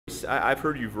I've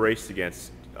heard you've raced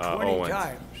against 20 Owens.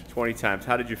 times. 20 times.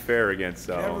 How did you fare against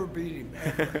Never Owens? beat him,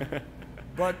 ever.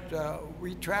 But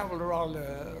we traveled around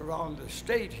the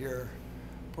state here,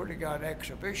 putting on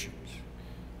exhibitions,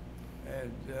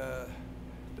 and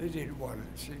they didn't want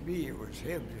to see me; it was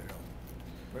him, you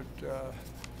know. But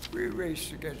we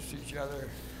raced against each other.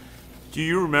 Do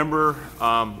you remember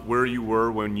where you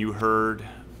were when you heard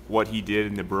what he did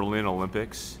in the Berlin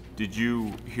Olympics? Did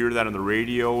you hear that on the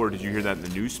radio, or did you hear that in the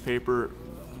newspaper?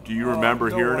 Do you remember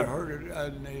hearing it? No, I heard it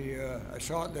on I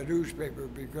saw it in the newspaper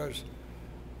because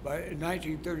in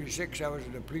 1936 I was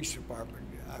in the police department.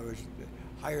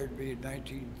 Hired me in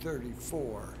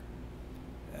 1934,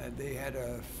 and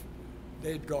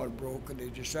they'd gone broke, and they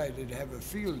decided to have a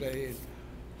field day and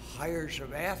hire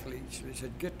some athletes. They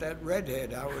said, get that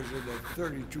redhead. I was in the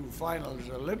 32 finals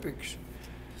Olympics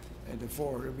and the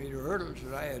 400-meter hurdles,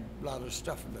 and I had a lot of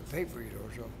stuff in the paper, you know,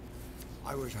 so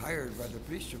I was hired by the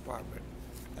police department,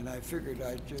 and I figured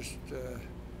I'd just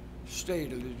stay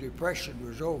till the Depression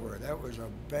was over. That was a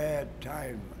bad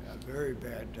time, a very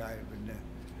bad time in the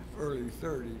early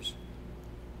 30s,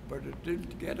 but it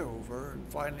didn't get over, and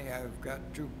finally I've got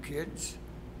 2 kids,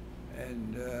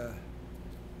 and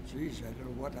geez, I don't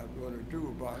know what I'm going to do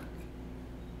about it.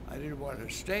 I didn't want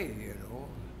to stay, you know,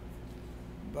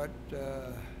 but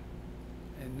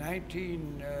in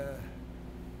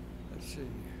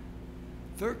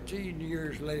 13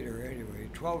 years later anyway,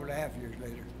 12 and a half years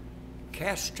later,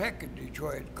 Cass Tech in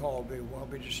Detroit called me and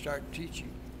wanted me to start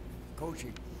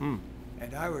coaching.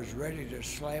 And I was ready to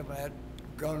slam that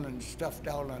gun and stuff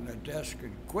down on the desk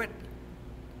and quit.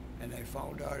 And I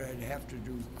found out I'd have to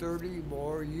do 30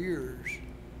 more years.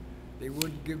 They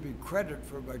wouldn't give me credit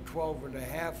for my 12 and a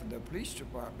half in the police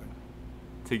department.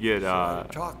 To get, so I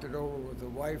talked it over with the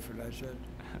wife, and I said,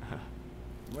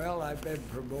 well, I've been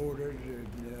promoted,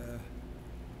 and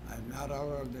I'm not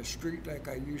out on the street like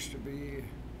I used to be,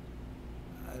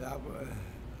 and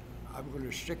I'm going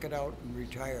to stick it out and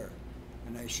retire.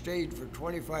 And I stayed for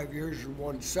 25 years and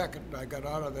 1 second, and I got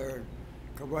out of there and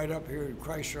come right up here, and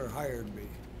Crisler hired me.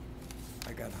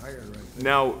 I got hired right there.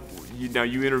 Now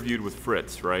you interviewed with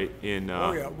Fritz, right?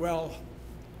 Oh yeah. Well,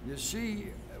 you see,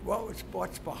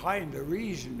 what's behind the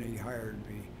reason he hired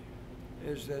me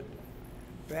is that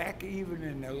back even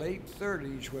in the late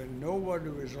 30s, when no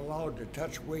one was allowed to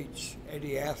touch weights,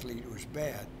 any athlete was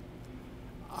bad,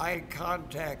 I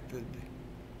contacted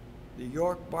the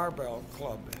York Barbell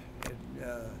Club in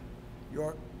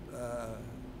York,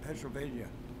 Pennsylvania.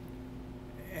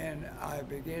 And I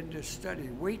began to study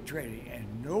weight training, and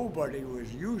nobody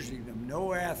was using them,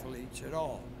 no athletes at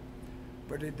all.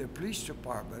 But in the police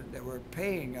department, they were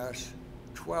paying us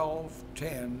 12,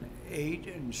 10, 8,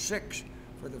 and 6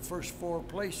 for the first 4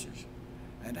 places.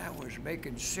 And I was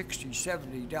making $60,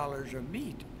 $70 a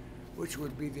meet, which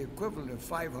would be the equivalent of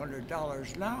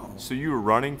 $500 now. So you were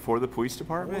running for the police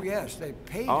department? Oh yes, they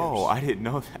paid us. Oh, I didn't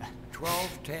know that.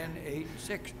 12, 10, 8, and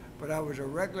 6. But I was a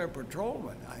regular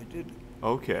patrolman. I did.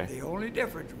 Okay. The only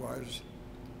difference was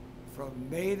from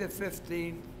May the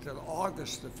 15th till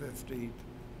August the 15th,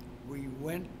 we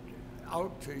went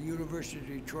out to the University of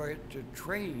Detroit to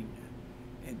train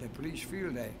in the police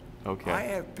field day. Okay. I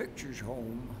have picture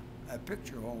home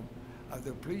of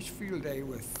the police field day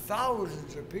with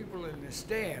thousands of people in the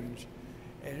stands,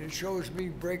 and it shows me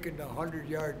breaking the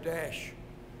 100-yard dash.